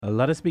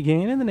Let us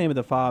begin in the name of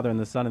the Father, and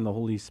the Son, and the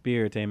Holy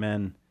Spirit.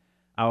 Amen.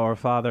 Our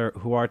Father,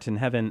 who art in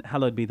heaven,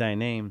 hallowed be thy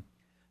name.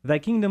 Thy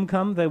kingdom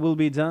come, thy will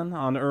be done,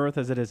 on earth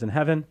as it is in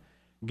heaven.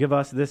 Give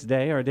us this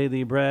day our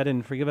daily bread,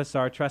 and forgive us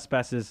our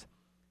trespasses,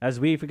 as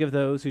we forgive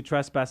those who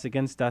trespass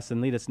against us. And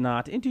lead us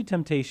not into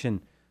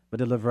temptation, but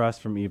deliver us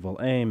from evil.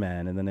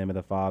 Amen. In the name of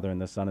the Father,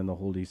 and the Son, and the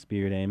Holy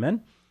Spirit.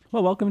 Amen.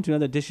 Well, welcome to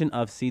another edition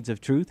of Seeds of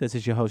Truth. This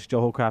is your host,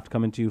 Joe Hollcraft,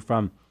 coming to you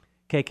from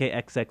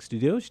KKXX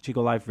Studios,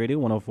 Chico Life Radio,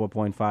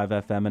 104.5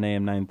 FM and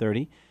AM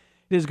 930.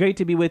 It is great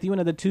to be with you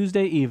another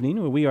Tuesday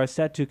evening where we are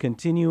set to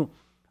continue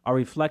our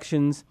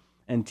reflections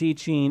and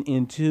teaching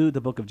into the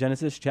book of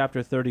Genesis,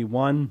 chapter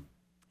 31.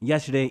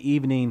 Yesterday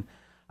evening,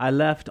 I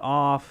left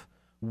off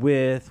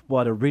with,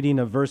 a reading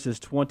of verses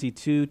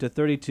 22 to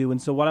 32. And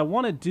so what I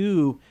want to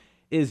do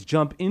is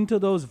jump into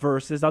those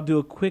verses. I'll do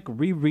a quick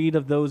reread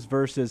of those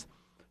verses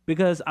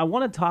because I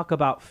want to talk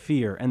about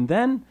fear. And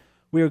then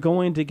we are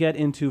going to get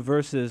into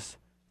verses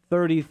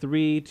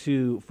 33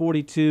 to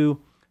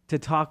 42 to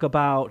talk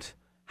about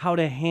how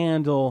to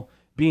handle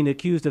being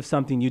accused of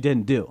something you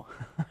didn't do.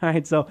 All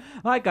right, so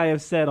like I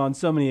have said on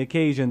so many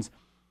occasions,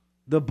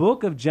 the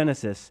book of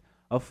Genesis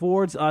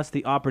affords us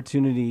the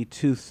opportunity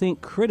to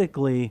think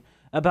critically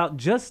about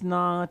just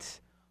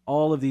not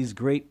all of these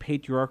great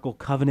patriarchal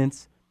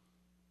covenants,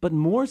 but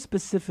more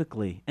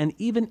specifically and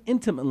even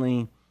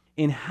intimately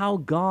in how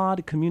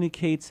God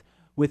communicates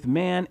with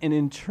man, and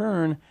in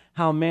turn,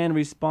 how man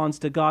responds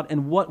to God,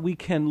 and what we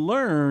can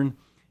learn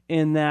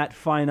in that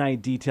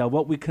finite detail,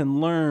 what we can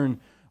learn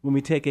when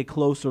we take a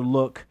closer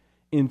look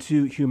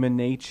into human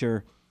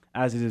nature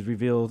as it is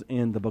revealed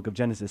in the book of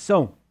Genesis.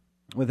 So,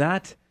 with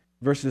that,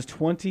 verses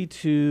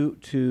 22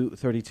 to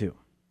 32.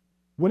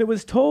 When it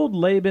was told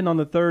Laban on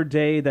the third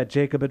day that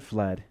Jacob had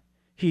fled,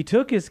 he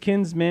took his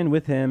kinsmen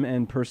with him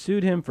and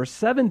pursued him for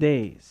 7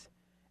 days,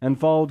 and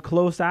followed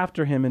close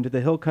after him into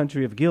the hill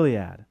country of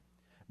Gilead.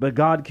 But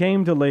God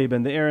came to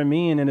Laban the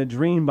Aramean in a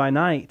dream by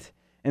night,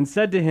 and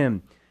said to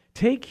him,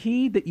 "Take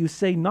heed that you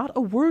say not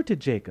a word to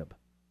Jacob,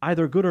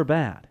 either good or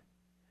bad."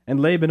 And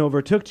Laban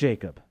overtook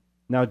Jacob.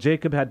 Now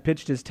Jacob had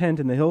pitched his tent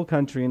in the hill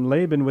country, and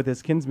Laban with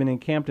his kinsmen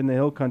encamped in the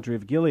hill country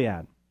of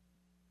Gilead.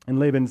 And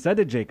Laban said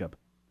to Jacob,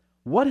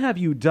 "What have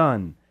you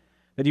done,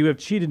 that you have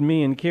cheated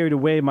me and carried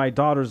away my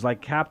daughters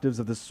like captives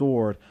of the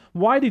sword?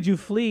 Why did you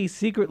flee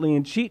secretly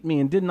and cheat me,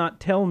 and did not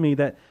tell me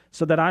that,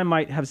 so that I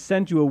might have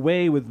sent you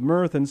away with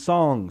mirth and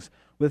songs,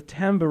 with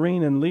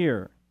tambourine and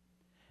lyre?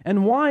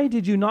 And why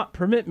did you not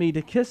permit me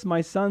to kiss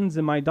my sons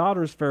and my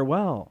daughters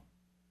farewell?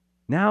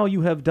 Now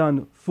you have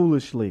done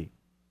foolishly.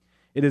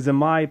 It is in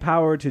my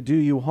power to do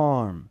you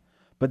harm.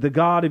 But the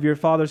God of your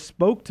father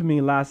spoke to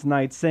me last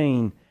night,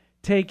 saying,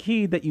 'Take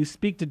heed that you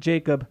speak to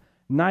Jacob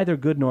neither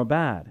good nor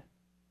bad.'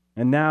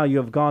 And now you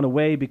have gone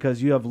away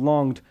because you have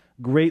longed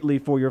greatly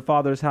for your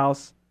father's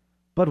house.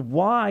 But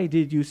why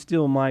did you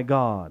steal my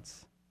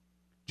gods?"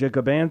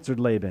 Jacob answered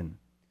Laban,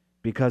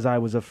 "Because I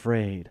was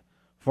afraid,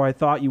 for I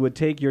thought you would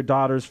take your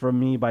daughters from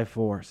me by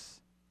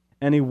force.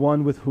 Any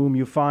one with whom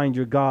you find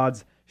your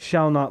gods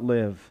shall not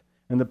live.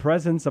 In the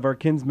presence of our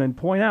kinsmen,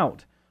 point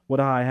out what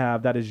I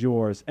have that is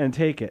yours, and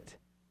take it."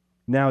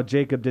 Now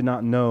Jacob did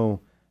not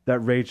know that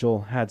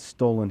Rachel had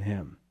stolen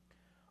him.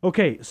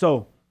 Okay,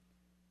 so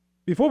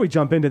before we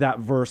jump into that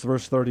verse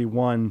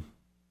 31,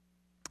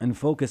 and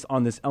focus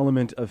on this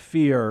element of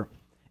fear,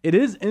 it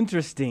is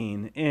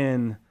interesting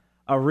in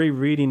a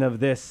rereading of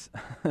this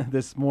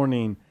this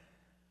morning,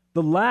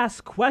 the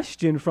last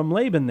question from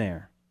Laban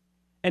there.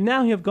 "And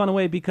now you have gone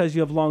away because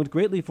you have longed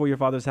greatly for your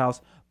father's house.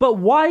 But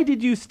why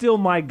did you steal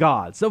my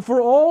God?" So for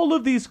all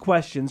of these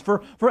questions,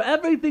 for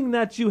everything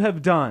that you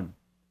have done,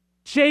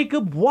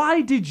 Jacob,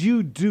 why did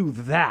you do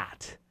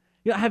that?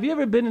 Have you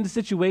ever been in a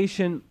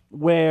situation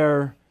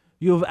where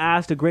you have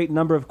asked a great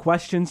number of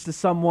questions to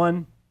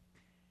someone,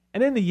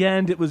 and in the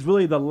end, it was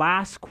really the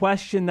last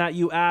question that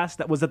you asked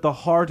that was at the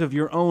heart of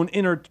your own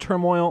inner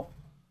turmoil?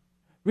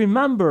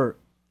 Remember,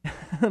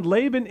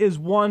 Laban is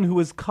one who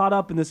is caught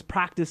up in this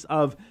practice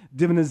of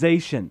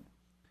divinization.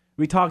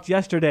 We talked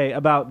yesterday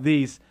about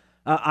these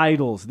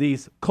idols,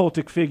 these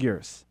cultic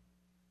figures.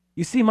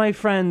 You see, my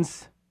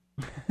friends,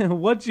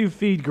 what you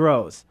feed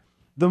grows.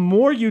 The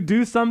more you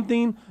do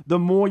something, the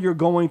more you're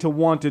going to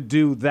want to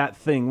do that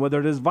thing. Whether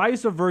it is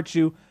vice or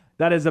virtue,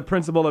 that is a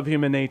principle of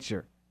human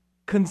nature.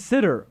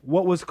 Consider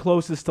what was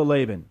closest to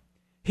Laban.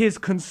 His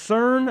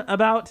concern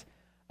about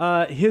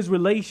his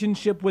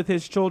relationship with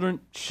his children,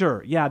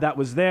 sure, yeah, that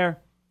was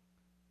there.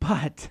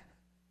 But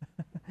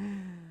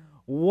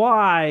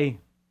why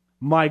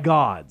my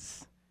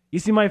gods? You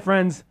see, my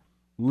friends,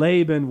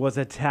 Laban was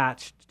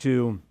attached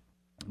to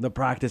the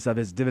practice of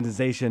his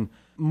divinization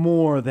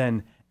more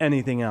than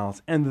anything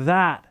else. And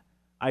that,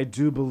 I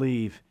do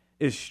believe,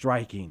 is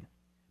striking.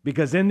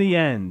 Because in the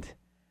end,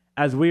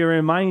 as we are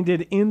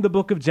reminded in the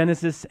book of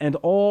Genesis and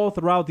all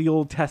throughout the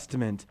Old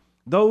Testament,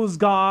 those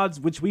gods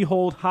which we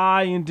hold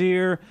high and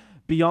dear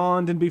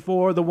beyond and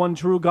before the one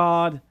true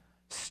God,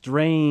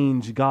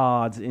 strange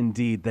gods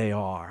indeed they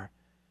are.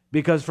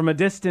 Because from a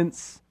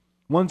distance,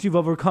 once you've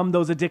overcome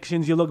those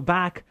addictions, you look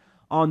back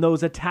on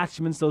those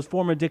attachments, those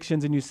former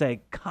addictions, and you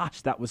say,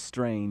 gosh, that was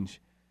strange.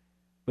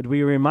 But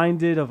we are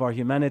reminded of our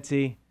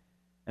humanity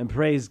and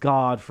praise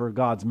God for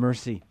God's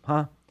mercy,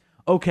 huh?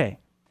 Okay,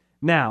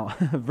 now,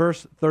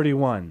 verse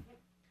 31.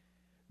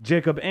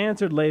 Jacob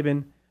answered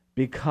Laban,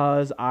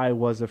 because I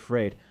was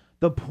afraid.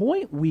 The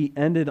point we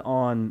ended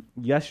on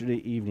yesterday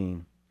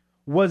evening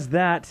was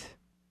that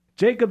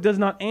Jacob does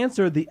not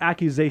answer the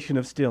accusation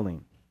of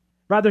stealing.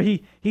 Rather,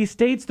 he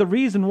states the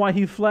reason why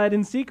he fled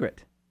in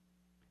secret.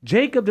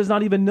 Jacob does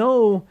not even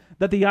know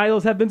that the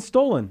idols have been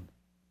stolen.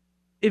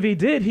 If he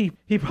did,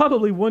 he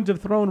probably wouldn't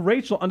have thrown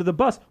Rachel under the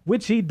bus,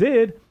 which he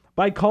did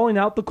by calling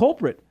out the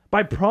culprit,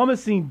 by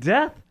promising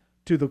death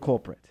to the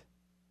culprit.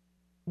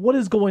 What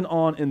is going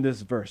on in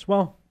this verse?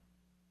 Well,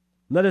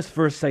 let us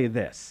first say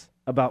this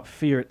about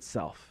fear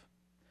itself.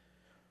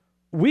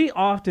 We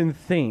often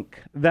think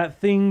that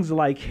things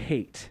like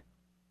hate,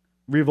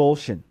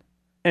 revulsion,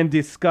 and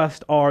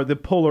disgust are the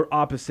polar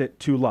opposite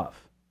to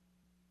love.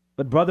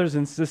 But brothers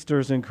and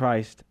sisters in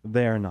Christ,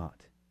 they are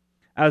not.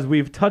 As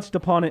we've touched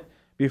upon it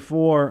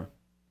before,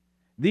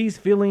 these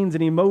feelings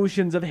and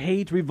emotions of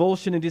hate,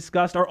 revulsion, and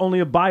disgust are only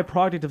a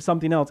byproduct of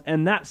something else.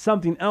 And that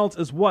something else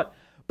is what?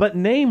 But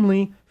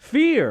namely,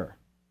 fear,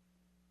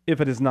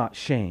 if it is not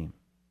shame.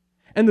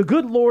 And the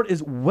good Lord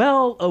is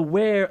well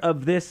aware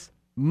of this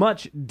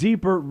much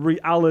deeper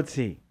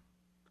reality,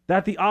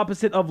 that the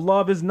opposite of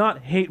love is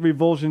not hate,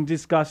 revulsion,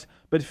 disgust,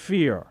 but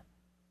fear,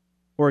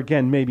 or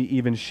again, maybe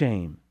even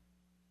shame.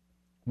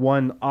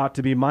 One ought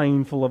to be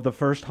mindful of the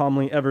first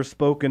homily ever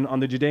spoken on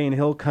the Judean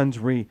hill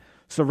country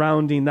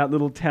surrounding that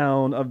little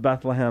town of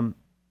Bethlehem,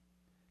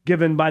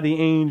 given by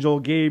the angel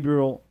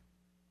Gabriel.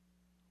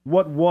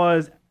 What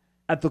was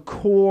at the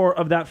core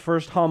of that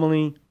first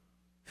homily?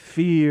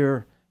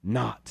 Fear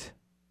not.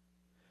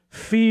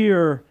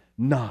 Fear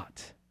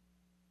not.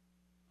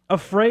 A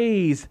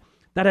phrase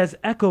that has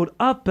echoed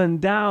up and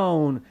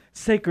down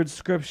sacred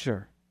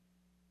scripture.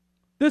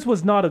 This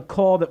was not a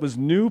call that was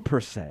new per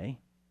se.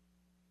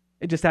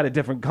 It just had a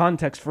different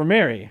context for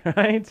Mary,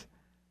 right?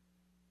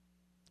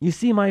 You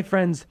see, my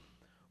friends,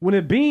 when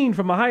a being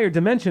from a higher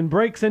dimension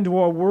breaks into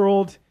our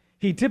world,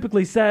 he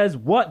typically says,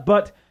 what?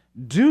 But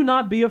do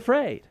not be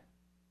afraid.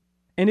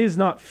 And is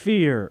not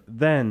fear,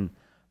 then,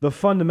 the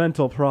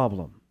fundamental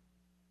problem?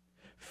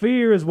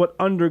 Fear is what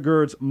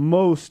undergirds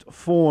most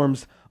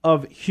forms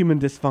of human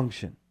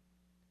dysfunction.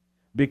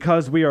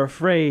 Because we are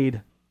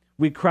afraid,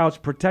 we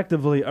crouch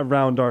protectively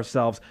around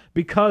ourselves.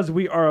 Because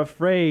we are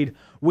afraid,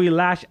 we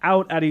lash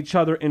out at each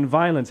other in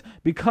violence.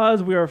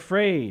 Because we are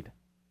afraid,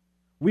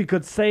 we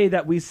could say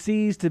that we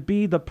cease to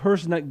be the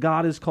person that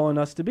God is calling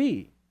us to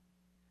be.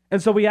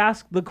 And so we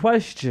ask the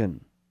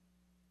question,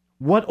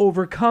 what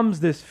overcomes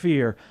this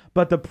fear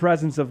but the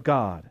presence of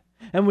God?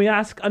 And we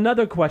ask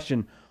another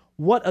question,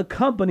 what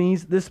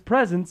accompanies this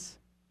presence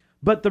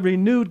but the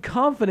renewed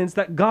confidence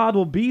that God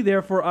will be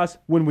there for us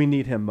when we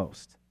need him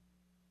most?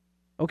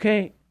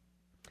 Okay,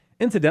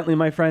 incidentally,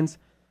 my friends,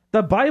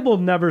 the Bible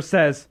never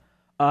says,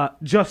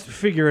 just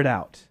figure it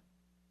out.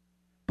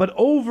 But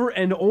over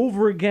and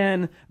over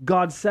again,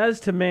 God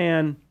says to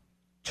man,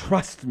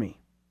 trust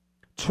me,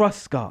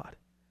 trust God.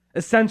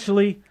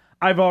 Essentially,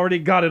 I've already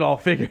got it all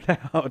figured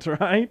out,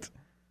 right?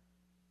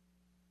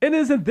 And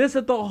isn't this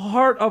at the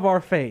heart of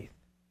our faith?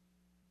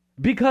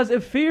 Because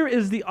if fear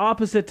is the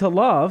opposite to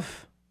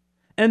love,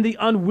 and the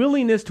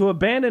unwillingness to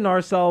abandon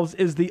ourselves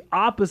is the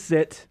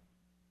opposite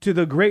to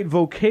the great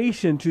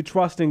vocation to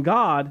trust in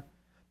God,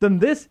 then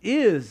this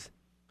is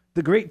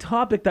the great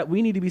topic that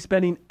we need to be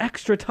spending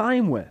extra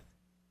time with.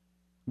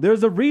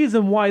 There's a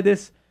reason why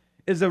this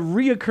is a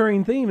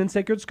reoccurring theme in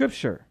sacred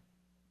scripture.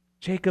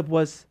 Jacob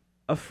was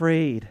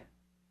afraid.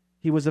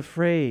 He was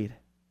afraid.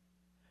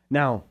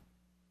 Now,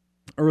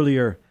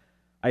 earlier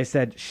I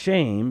said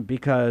shame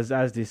because,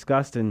 as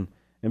discussed in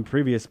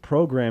previous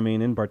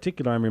programming, in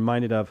particular, I'm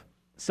reminded of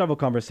several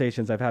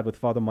conversations I've had with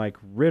Father Mike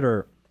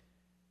Ritter.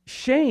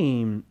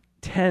 Shame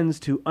tends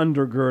to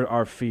undergird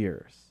our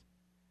fears.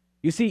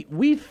 You see,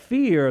 we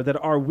fear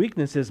that our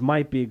weaknesses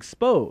might be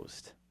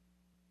exposed.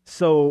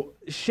 So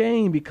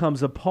shame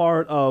becomes a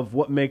part of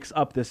what makes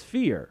up this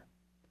fear.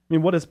 I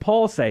mean, what does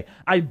Paul say?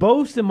 I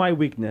boast in my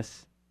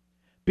weakness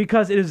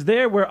because it is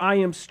there where I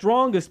am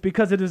strongest,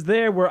 because it is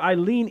there where I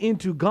lean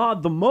into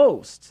God the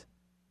most.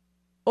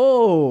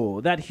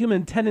 Oh, that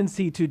human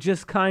tendency to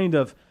just kind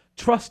of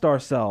trust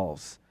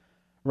ourselves,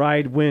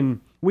 right,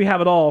 when we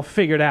have it all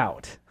figured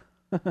out.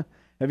 Have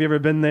you ever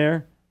been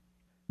there?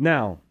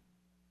 Now,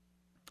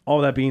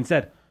 all that being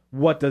said,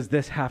 what does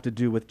this have to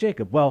do with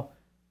Jacob? Well,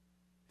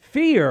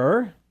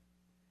 fear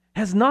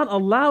has not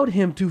allowed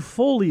him to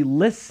fully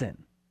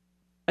listen.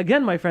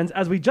 Again, my friends,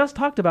 as we just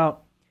talked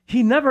about,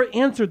 he never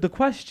answered the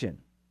question.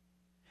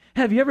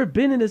 Have you ever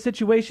been in a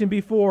situation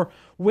before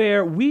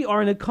where we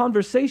are in a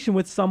conversation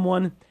with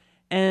someone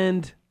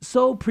and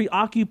so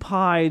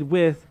preoccupied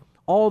with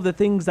all the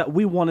things that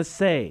we want to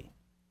say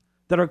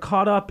that are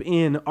caught up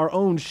in our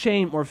own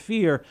shame or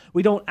fear,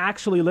 we don't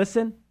actually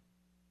listen?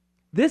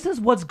 This is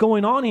what's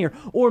going on here.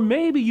 Or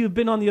maybe you've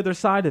been on the other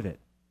side of it.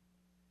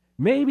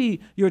 Maybe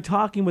you're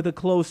talking with a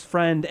close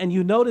friend and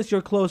you notice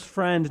your close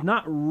friend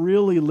not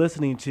really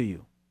listening to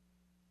you.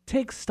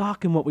 Take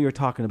stock in what we are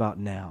talking about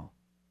now.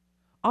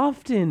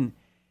 Often,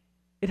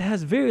 it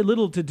has very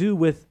little to do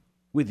with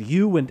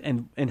you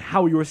and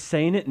how you're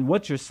saying it and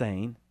what you're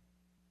saying,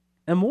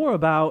 and more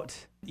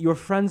about your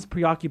friend's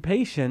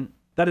preoccupation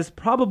that is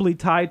probably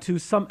tied to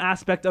some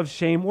aspect of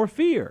shame or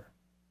fear.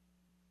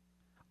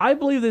 I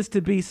believe this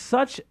to be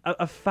such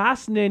a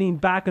fascinating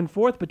back and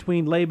forth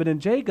between Laban and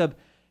Jacob,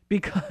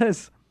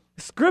 because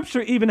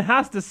Scripture even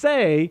has to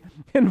say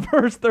in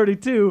verse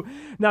 32,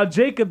 now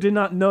Jacob did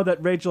not know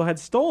that Rachel had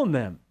stolen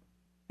them.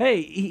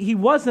 Hey, he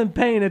wasn't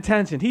paying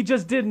attention. He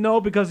just didn't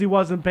know because he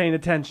wasn't paying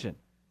attention.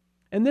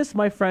 And this,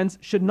 my friends,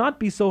 should not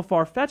be so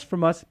far-fetched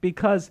from us,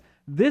 because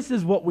this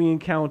is what we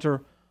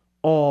encounter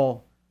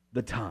all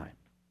the time.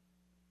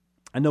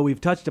 I know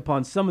we've touched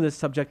upon some of this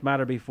subject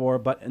matter before,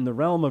 but in the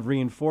realm of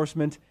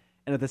reinforcement,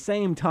 and at the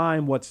same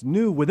time, what's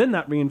new within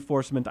that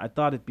reinforcement, I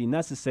thought it'd be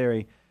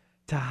necessary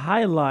to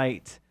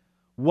highlight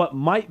what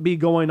might be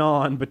going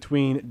on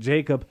between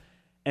Jacob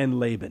and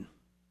Laban.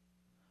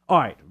 All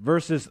right,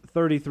 verses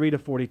 33 to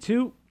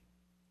 42.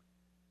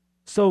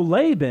 So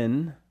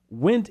Laban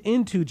went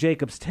into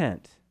Jacob's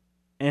tent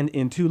and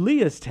into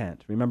Leah's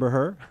tent, remember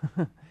her?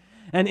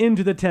 And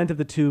into the tent of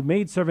the two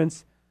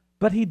maidservants,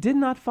 but he did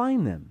not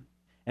find them.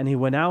 And he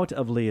went out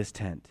of Leah's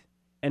tent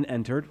and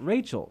entered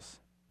Rachel's.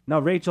 Now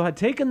Rachel had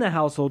taken the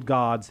household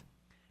gods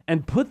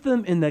and put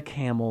them in the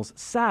camel's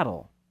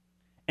saddle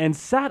and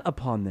sat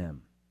upon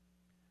them.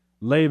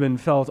 Laban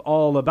felt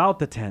all about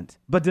the tent,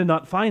 but did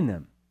not find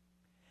them.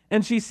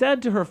 And she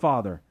said to her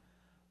father,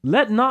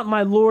 let not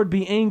my lord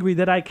be angry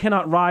that I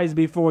cannot rise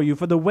before you,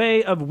 for the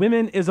way of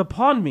women is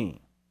upon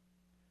me.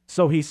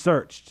 So he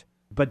searched,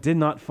 but did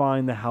not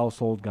find the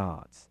household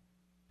gods.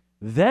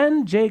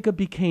 Then Jacob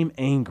became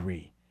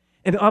angry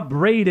and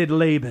upbraided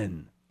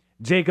Laban.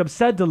 Jacob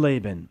said to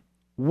Laban,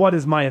 what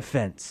is my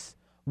offense?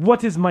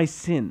 What is my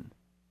sin?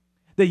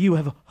 That you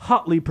have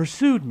hotly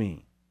pursued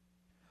me.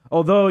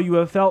 Although you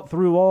have felt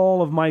through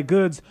all of my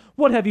goods,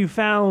 what have you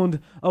found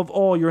of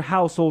all your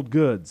household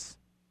goods?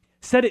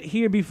 Set it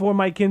here before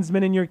my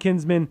kinsmen and your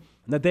kinsmen,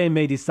 that they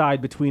may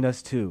decide between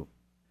us two.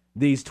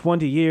 These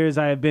 20 years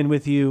I have been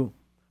with you.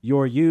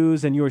 Your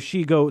ewes and your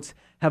she-goats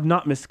have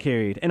not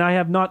miscarried, and I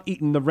have not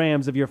eaten the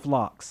rams of your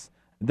flocks.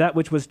 That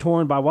which was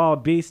torn by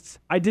wild beasts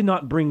I did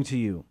not bring to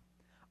you.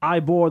 I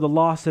bore the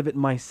loss of it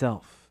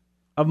myself.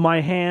 Of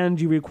my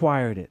hand you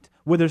required it,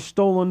 whether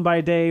stolen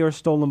by day or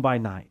stolen by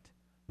night.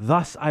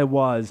 Thus I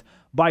was.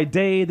 By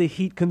day the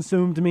heat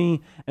consumed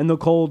me, and the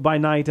cold by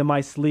night, and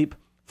my sleep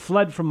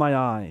fled from my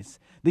eyes.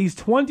 These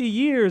 20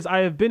 years I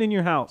have been in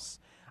your house.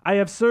 I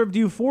have served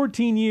you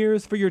 14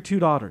 years for your 2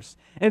 daughters,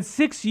 and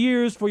 6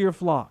 years for your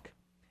flock,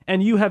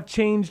 and you have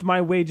changed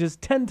my wages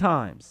 10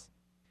 times.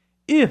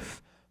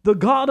 If the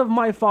God of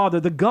my father,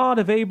 the God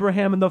of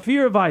Abraham, and the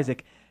fear of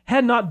Isaac,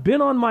 had not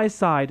been on my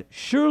side,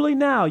 surely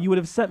now you would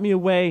have sent me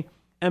away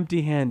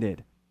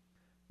empty-handed.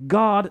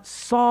 God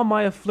saw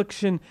my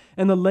affliction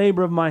and the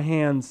labor of my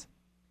hands,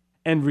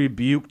 and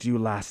rebuked you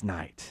last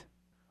night.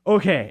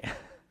 Okay.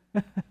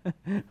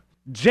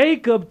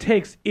 Jacob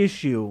takes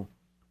issue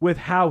with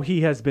how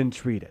he has been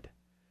treated,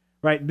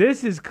 right?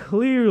 This is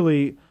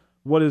clearly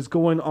what is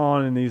going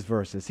on in these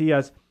verses. He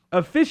has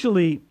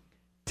officially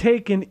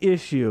taken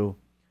issue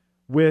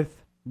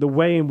with the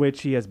way in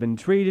which he has been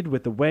treated,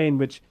 with the way in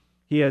which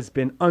he has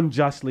been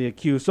unjustly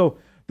accused. So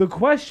the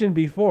question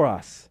before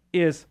us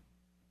is,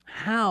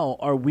 how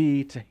are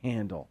we to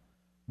handle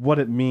what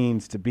it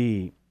means to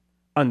be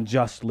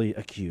unjustly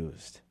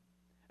accused?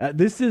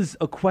 This is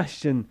a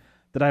question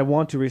that I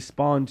want to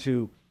respond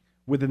to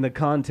within the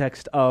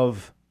context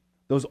of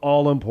those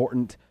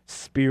all-important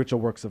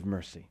spiritual works of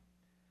mercy.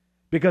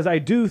 Because I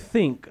do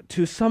think,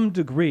 to some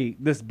degree,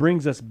 this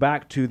brings us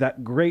back to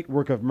that great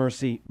work of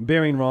mercy,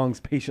 bearing wrongs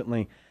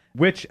patiently,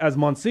 which, as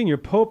Monsignor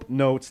Pope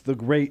notes, the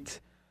great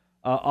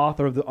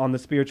author on the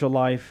spiritual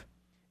life,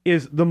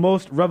 is the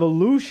most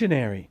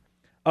revolutionary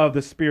of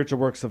the spiritual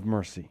works of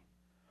mercy.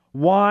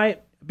 Why?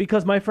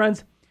 Because, my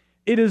friends,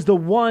 it is the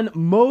one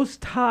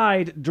most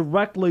tied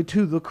directly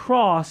to the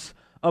cross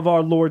of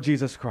our Lord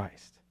Jesus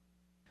Christ.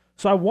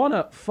 So I want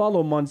to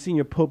follow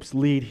Monsignor Pope's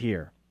lead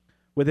here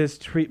with his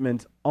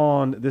treatment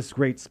on this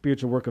great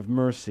spiritual work of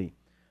mercy,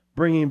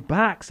 bringing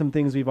back some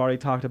things we've already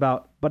talked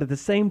about, but at the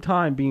same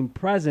time being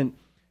present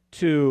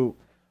to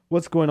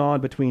what's going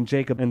on between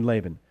Jacob and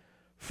Laban.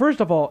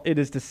 First of all, it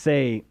is to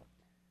say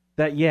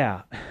that,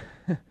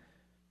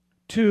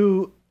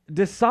 to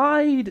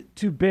decide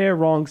to bear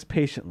wrongs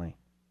patiently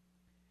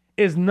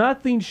is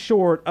nothing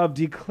short of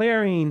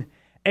declaring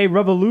a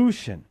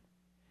revolution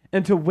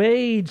and to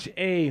wage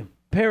a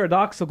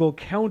paradoxical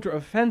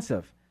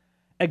counteroffensive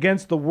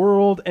against the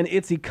world and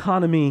its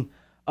economy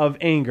of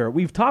anger.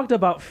 We've talked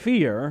about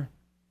fear,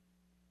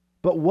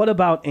 but what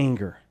about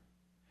anger?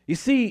 You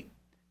see,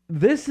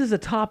 this is a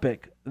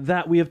topic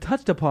that we have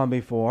touched upon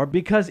before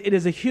because it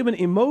is a human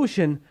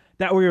emotion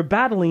that we are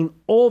battling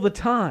all the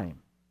time.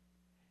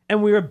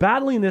 And we are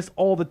battling this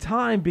all the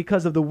time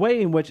because of the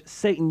way in which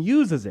Satan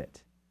uses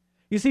it.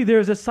 You see, there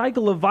is a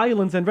cycle of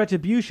violence and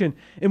retribution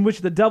in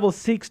which the devil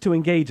seeks to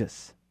engage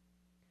us.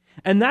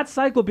 And that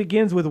cycle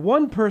begins with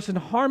one person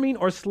harming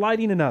or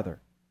slighting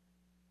another,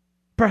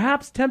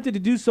 perhaps tempted to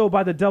do so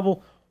by the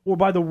devil or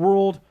by the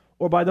world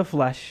or by the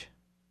flesh.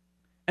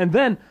 And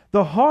then,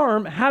 the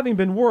harm having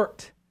been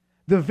worked,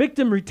 the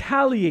victim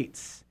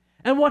retaliates.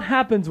 And what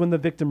happens when the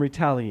victim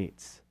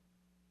retaliates?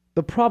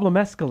 The problem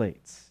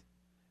escalates.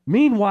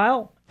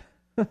 Meanwhile,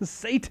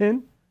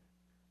 Satan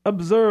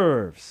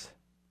observes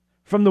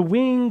from the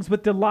wings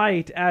with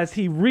delight as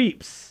he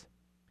reaps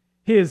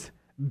his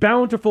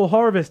bountiful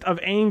harvest of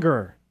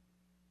anger.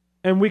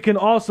 And we can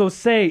also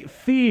say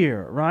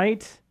fear,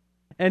 right?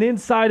 And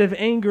inside of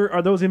anger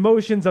are those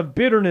emotions of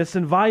bitterness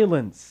and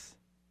violence.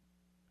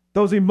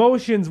 Those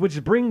emotions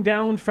which bring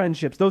down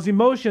friendships. Those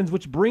emotions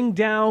which bring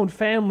down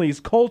families,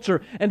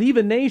 culture, and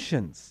even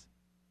nations.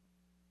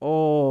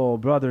 Oh,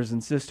 brothers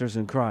and sisters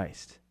in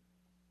Christ.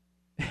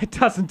 It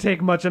doesn't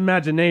take much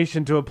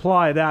imagination to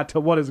apply that to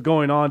what is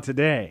going on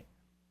today.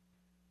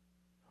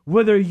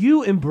 Whether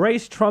you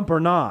embrace Trump or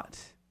not,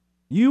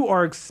 you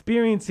are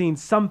experiencing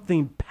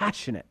something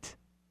passionate.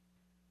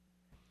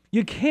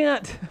 You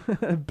can't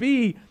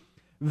be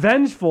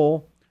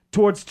vengeful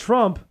towards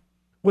Trump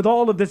with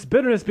all of this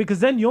bitterness, because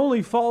then you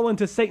only fall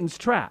into Satan's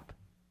trap.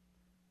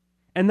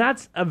 And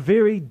that's a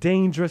very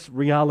dangerous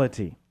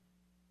reality.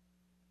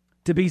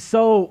 To be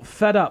so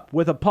fed up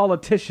with a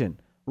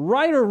politician,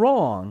 right or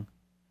wrong,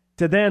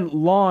 to then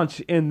launch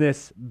in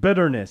this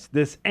bitterness,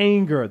 this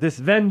anger, this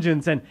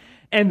vengeance,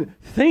 and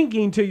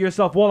thinking to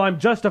yourself, well, I'm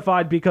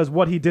justified because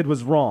what he did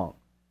was wrong.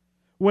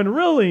 When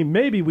really,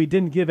 maybe we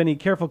didn't give any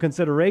careful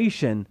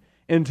consideration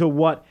into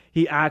what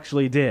he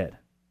actually did.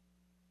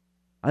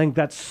 I think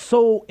that's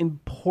so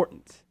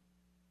important.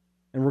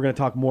 And we're going to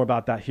talk more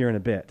about that here in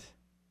a bit.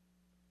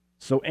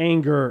 So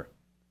anger,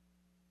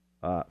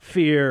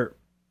 fear,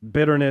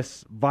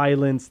 bitterness,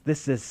 violence,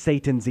 this is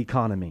Satan's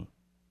economy.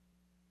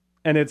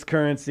 And its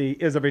currency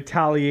is of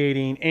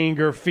retaliating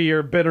anger,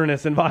 fear,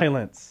 bitterness, and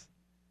violence.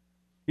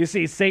 You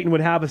see, Satan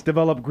would have us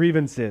develop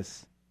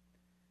grievances.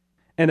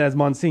 And as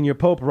Monsignor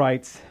Pope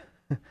writes,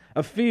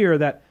 a fear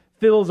that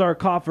fills our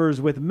coffers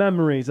with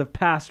memories of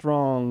past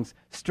wrongs,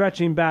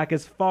 stretching back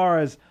as far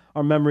as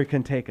our memory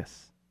can take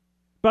us.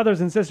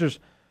 Brothers and sisters,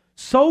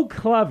 so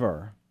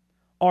clever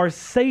are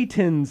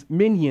Satan's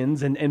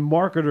minions and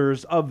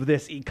marketers of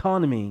this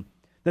economy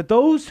that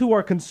those who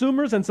are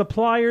consumers and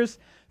suppliers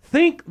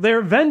think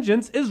their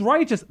vengeance is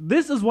righteous.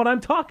 This is what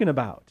I'm talking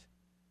about.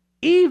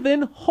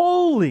 Even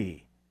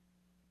holy.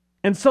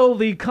 And so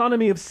the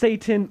economy of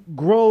Satan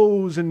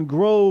grows and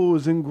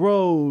grows and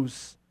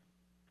grows,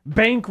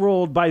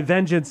 bankrolled by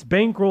vengeance,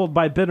 bankrolled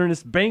by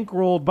bitterness,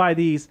 bankrolled by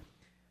these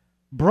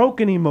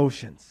broken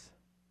emotions.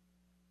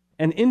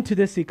 And into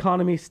this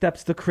economy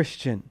steps the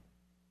Christian,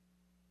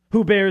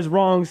 who bears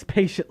wrongs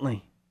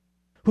patiently,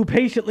 who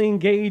patiently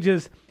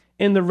engages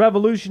in the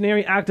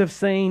revolutionary act of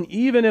saying,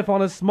 even if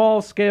on a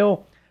small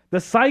scale, the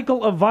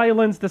cycle of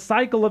violence, the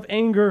cycle of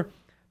anger,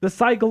 the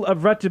cycle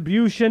of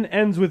retribution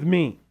ends with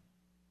me.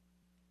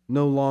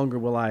 No longer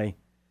will I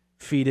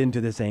feed into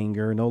this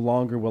anger. No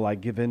longer will I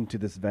give in to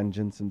this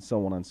vengeance, and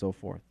so on and so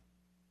forth.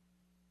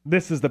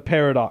 This is the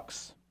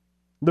paradox,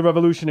 the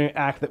revolutionary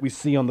act that we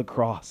see on the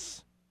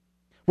cross,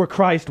 where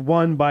Christ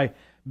won by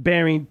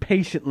bearing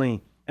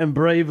patiently and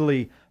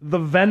bravely the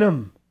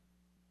venom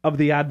of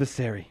the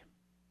adversary.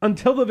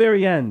 Until the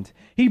very end,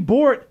 he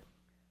bore it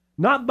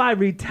not by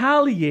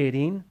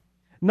retaliating,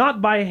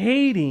 not by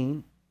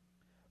hating,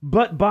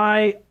 but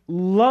by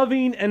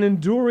loving and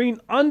enduring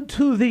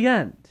unto the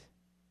end.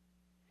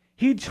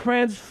 He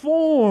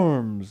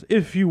transforms,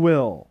 if you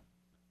will,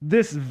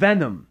 this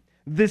venom,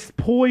 this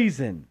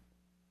poison,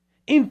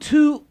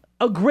 into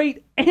a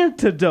great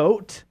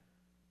antidote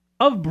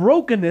of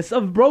brokenness,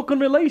 of broken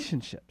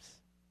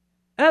relationships.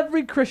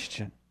 Every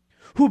Christian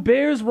who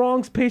bears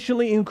wrongs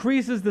patiently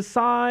increases the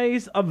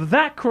size of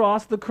that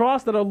cross, the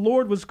cross that our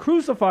Lord was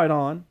crucified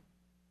on,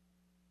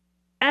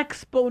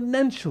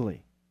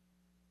 exponentially.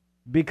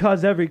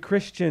 Because every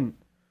Christian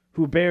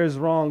who bears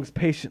wrongs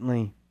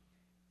patiently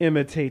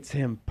imitates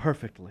him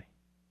perfectly.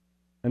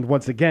 And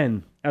once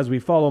again, as we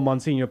follow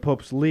Monsignor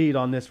Pope's lead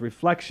on this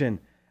reflection,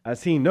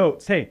 as he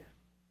notes, hey,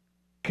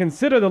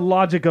 consider the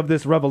logic of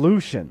this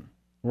revolution,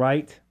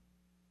 right?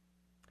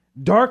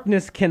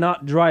 Darkness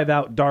cannot drive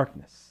out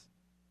darkness.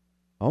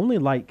 Only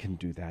light can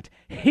do that.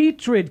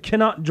 Hatred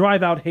cannot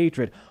drive out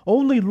hatred.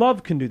 Only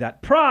love can do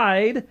that.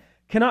 Pride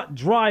cannot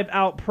drive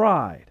out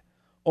pride.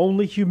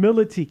 Only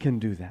humility can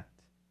do that.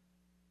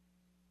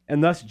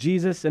 And thus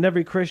Jesus and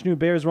every Christian who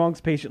bears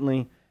wrongs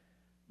patiently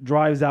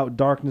drives out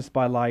darkness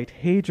by light,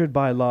 hatred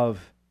by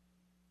love,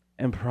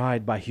 and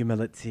pride by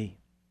humility.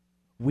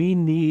 We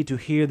need to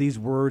hear these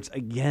words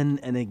again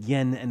and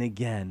again and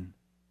again.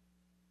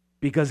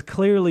 Because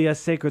clearly, as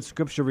sacred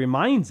scripture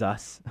reminds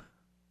us,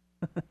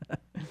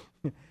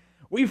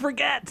 we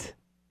forget.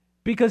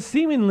 Because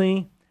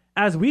seemingly,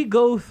 as we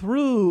go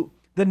through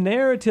the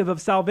narrative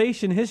of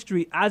salvation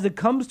history, as it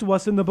comes to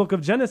us in the book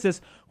of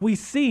Genesis, we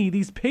see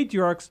these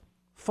patriarchs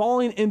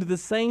falling into the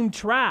same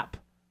trap.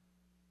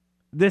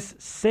 this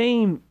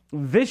same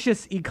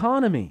vicious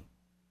economy,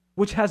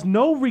 which has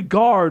no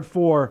regard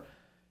for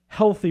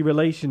healthy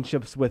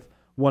relationships with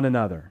one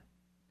another.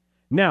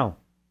 Now,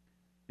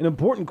 an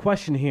important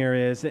question here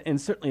is, and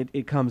certainly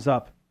it comes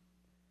up,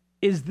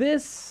 is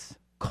this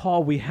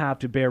call we have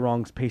to bear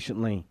wrongs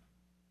patiently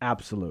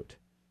absolute?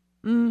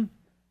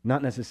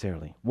 Not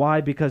necessarily.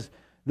 Why? Because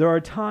there are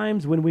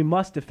times when we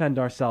must defend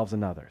ourselves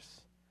and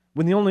others,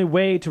 when the only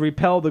way to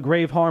repel the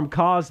grave harm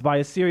caused by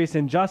a serious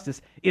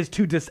injustice is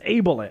to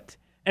disable it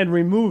and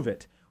remove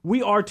it.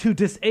 We are to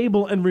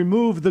disable and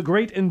remove the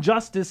great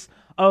injustice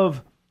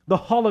of the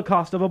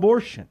Holocaust of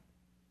abortion.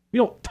 We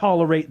don't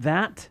tolerate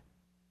that.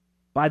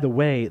 By the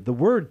way, the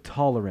word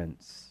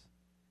tolerance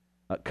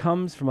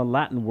comes from a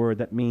Latin word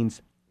that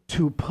means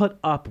to put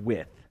up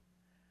with.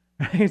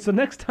 Right? So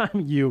next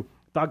time you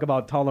talk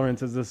about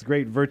tolerance as this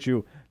great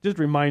virtue, just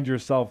remind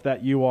yourself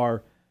that you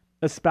are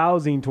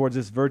espousing towards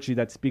this virtue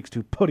that speaks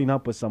to putting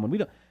up with someone.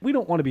 We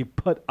don't want to be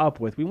put up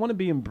with. We want to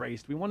be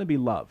embraced. We want to be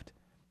loved.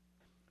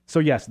 So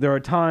yes, there are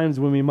times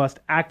when we must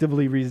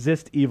actively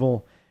resist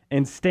evil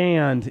and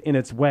stand in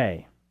its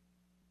way.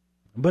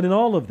 But in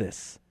all of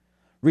this,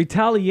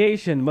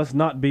 retaliation must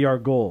not be our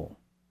goal.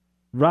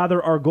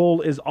 Rather, our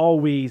goal is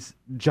always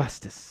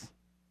justice,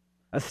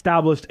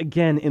 established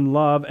again in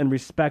love and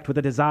respect with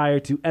a desire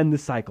to end the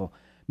cycle,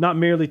 not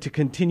merely to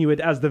continue it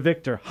as the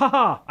victor. Ha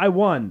ha, I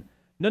won.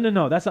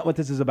 No, that's not what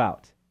this is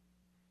about.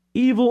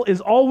 Evil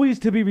is always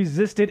to be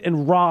resisted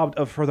and robbed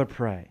of further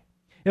prey.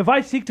 If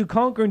I seek to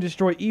conquer and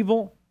destroy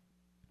evil,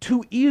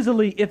 too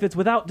easily, if it's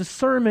without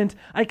discernment,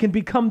 I can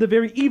become the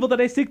very evil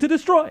that I seek to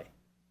destroy.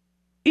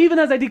 Even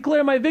as I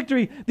declare my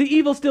victory, the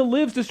evil still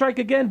lives to strike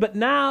again, but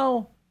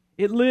now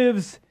it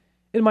lives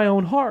in my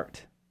own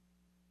heart.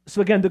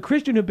 So again, the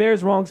Christian who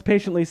bears wrongs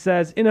patiently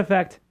says, in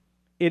effect,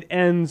 it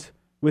ends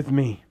with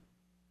me.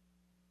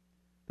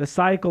 The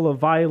cycle of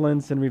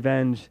violence and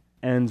revenge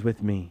ends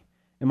with me.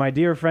 And my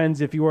dear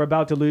friends, if you are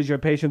about to lose your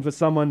patience with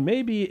someone,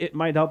 maybe it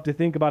might help to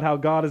think about how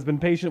God has been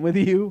patient with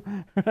you,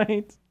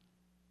 right?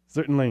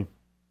 Certainly,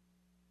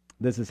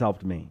 this has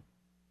helped me.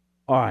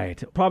 All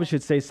right, probably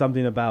should say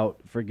something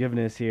about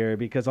forgiveness here,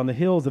 because on the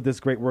heels of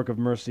this great work of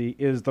mercy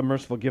is the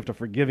merciful gift of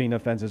forgiving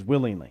offenses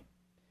willingly.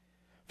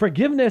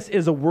 Forgiveness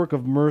is a work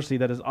of mercy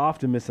that is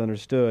often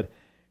misunderstood.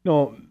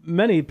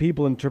 Many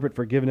people interpret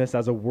forgiveness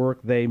as a work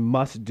they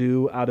must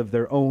do out of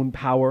their own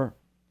power,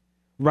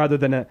 rather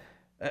than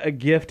a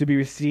gift to be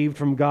received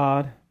from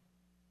God.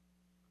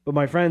 But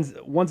my friends,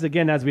 once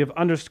again, as we have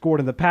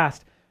underscored in the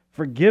past,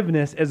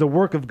 forgiveness is a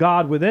work of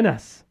God within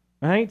us,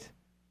 right?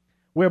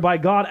 Whereby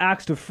God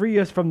acts to free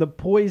us from the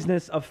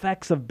poisonous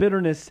effects of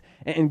bitterness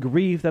and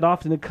grief that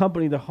often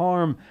accompany the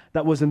harm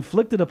that was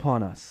inflicted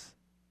upon us.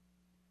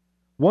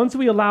 Once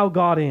we allow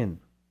God in,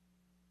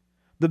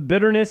 the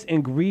bitterness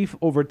and grief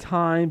over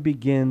time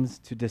begins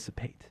to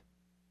dissipate.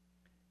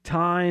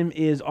 Time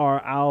is our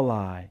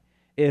ally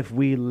if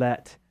we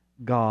let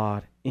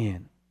God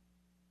in.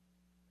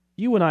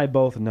 You and I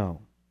both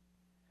know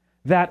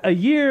that a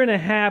year and a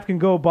half can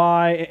go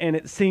by and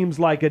it seems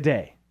like a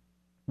day.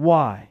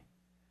 Why?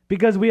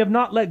 Because we have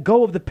not let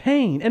go of the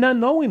pain, and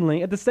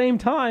unknowingly, at the same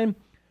time,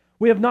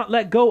 we have not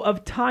let go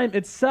of time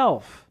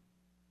itself.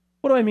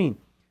 What do I mean?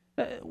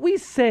 We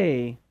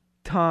say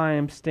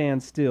time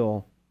stands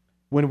still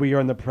when we are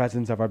in the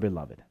presence of our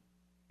beloved.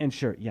 And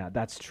sure, yeah,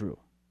 that's true.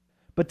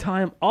 But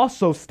time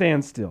also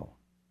stands still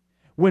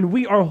when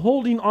we are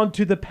holding on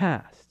to the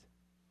past,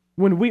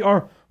 when we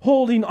are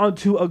holding on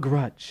to a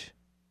grudge.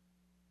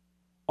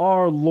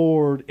 Our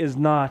Lord is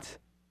not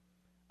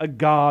a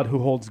God who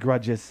holds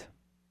grudges,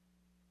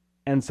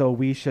 and so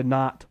we should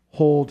not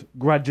hold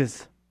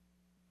grudges.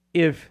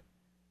 If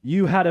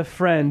you had a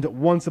friend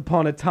once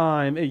upon a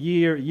time, a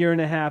year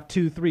and a half,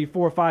 2, 3,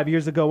 4, 5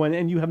 years ago,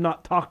 and you have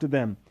not talked to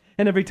them,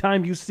 and every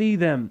time you see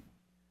them,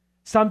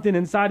 something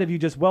inside of you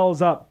just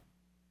wells up.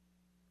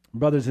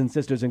 Brothers and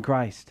sisters in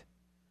Christ,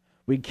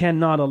 we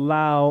cannot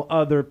allow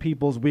other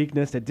people's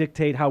weakness to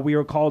dictate how we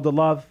are called to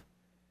love,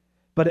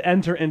 but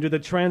enter into the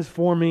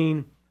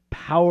transforming,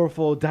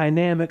 powerful,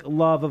 dynamic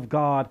love of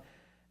God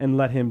and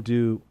let Him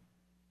do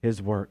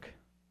His work.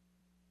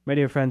 My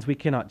dear friends, we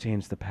cannot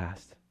change the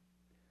past.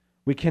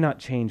 We cannot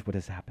change what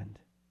has happened.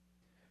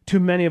 Too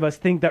many of us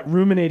think that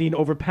ruminating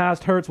over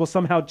past hurts will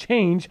somehow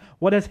change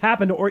what has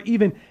happened or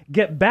even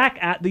get back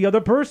at the other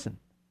person.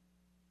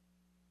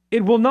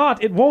 It will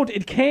not, it won't,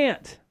 it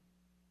can't.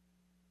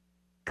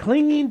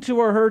 Clinging to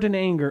our hurt and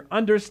anger,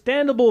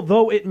 understandable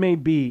though it may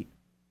be,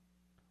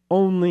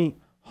 only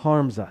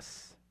harms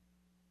us.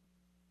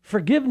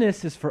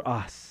 Forgiveness is for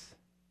us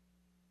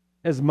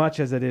as much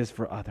as it is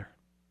for other.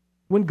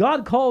 When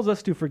God calls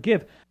us to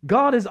forgive,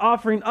 God is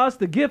offering us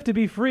the gift to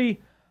be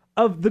free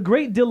of the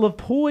great deal of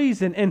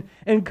poison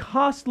and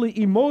costly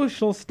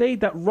emotional state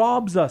that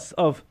robs us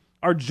of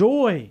our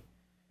joy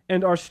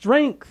and our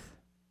strength.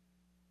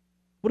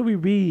 What do we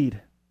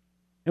read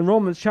in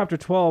Romans chapter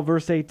 12,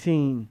 verse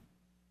 18?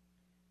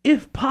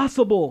 If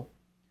possible,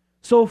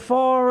 so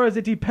far as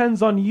it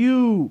depends on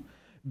you,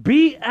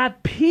 be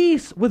at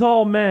peace with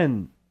all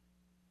men.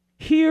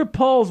 Hear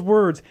Paul's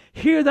words.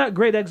 Hear that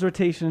great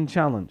exhortation and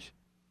challenge.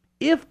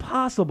 If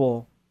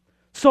possible,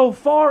 so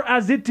far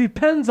as it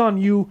depends on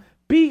you,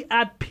 be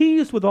at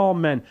peace with all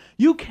men.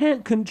 You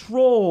can't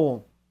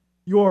control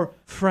your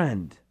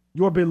friend,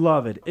 your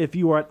beloved, if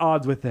you are at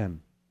odds with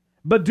them.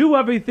 But do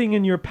everything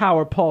in your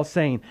power, Paul's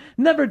saying.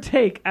 Never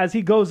take, as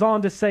he goes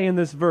on to say in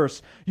this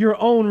verse, your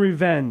own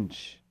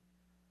revenge.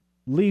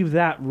 Leave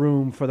that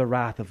room for the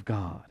wrath of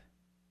God.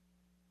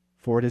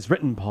 For it is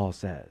written, Paul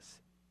says,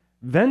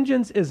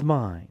 vengeance is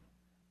mine,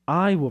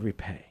 I will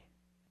repay.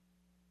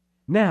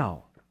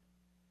 Now,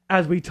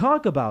 as we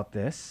talk about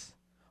this,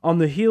 on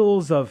the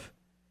heels of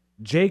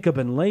Jacob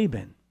and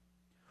Laban,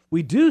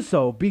 we do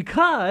so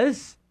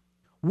because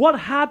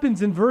what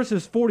happens in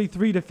verses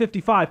 43 to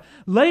 55?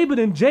 Laban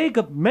and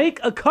Jacob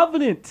make a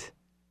covenant.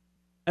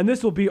 And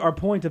this will be our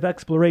point of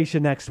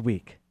exploration next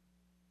week.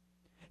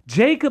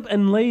 Jacob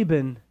and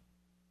Laban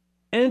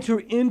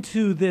enter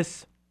into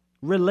this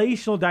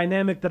relational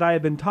dynamic that I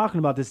have been talking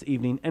about this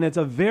evening, and it's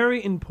a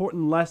very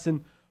important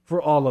lesson for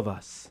all of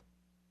us.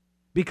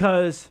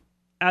 Because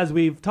as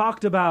we've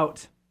talked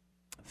about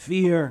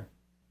fear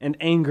and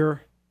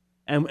anger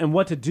and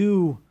what to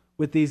do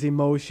with these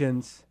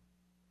emotions,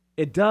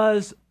 it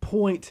does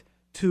point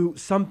to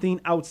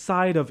something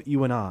outside of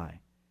you and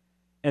I,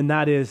 and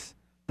that is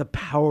the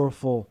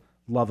powerful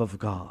love of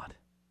God,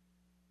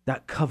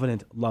 that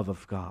covenant love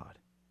of God,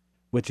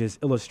 which is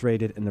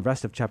illustrated in the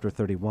rest of chapter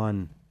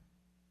 31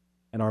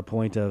 and our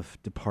point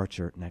of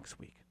departure next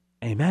week.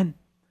 Amen?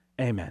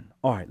 Amen.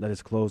 All right, let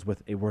us close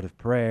with a word of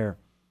prayer.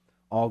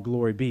 All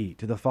glory be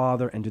to the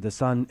Father, and to the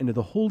Son, and to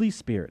the Holy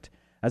Spirit,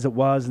 as it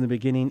was in the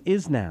beginning,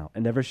 is now,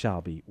 and ever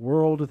shall be,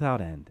 world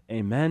without end.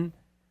 Amen.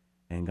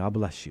 And God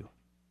bless you.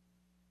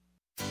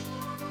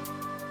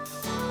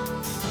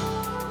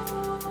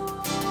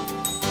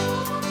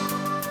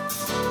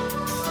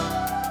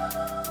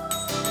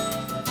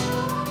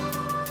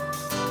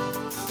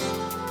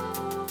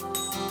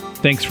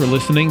 Thanks for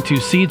listening to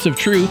Seeds of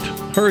Truth,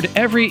 heard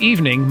every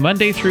evening,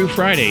 Monday through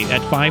Friday at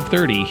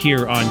 5:30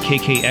 here on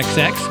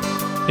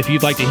KKXX. If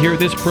you'd like to hear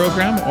this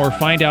program or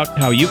find out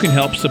how you can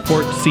help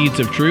support Seeds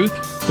of Truth,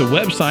 the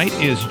website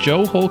is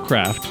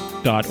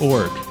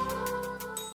joehollcraft.org.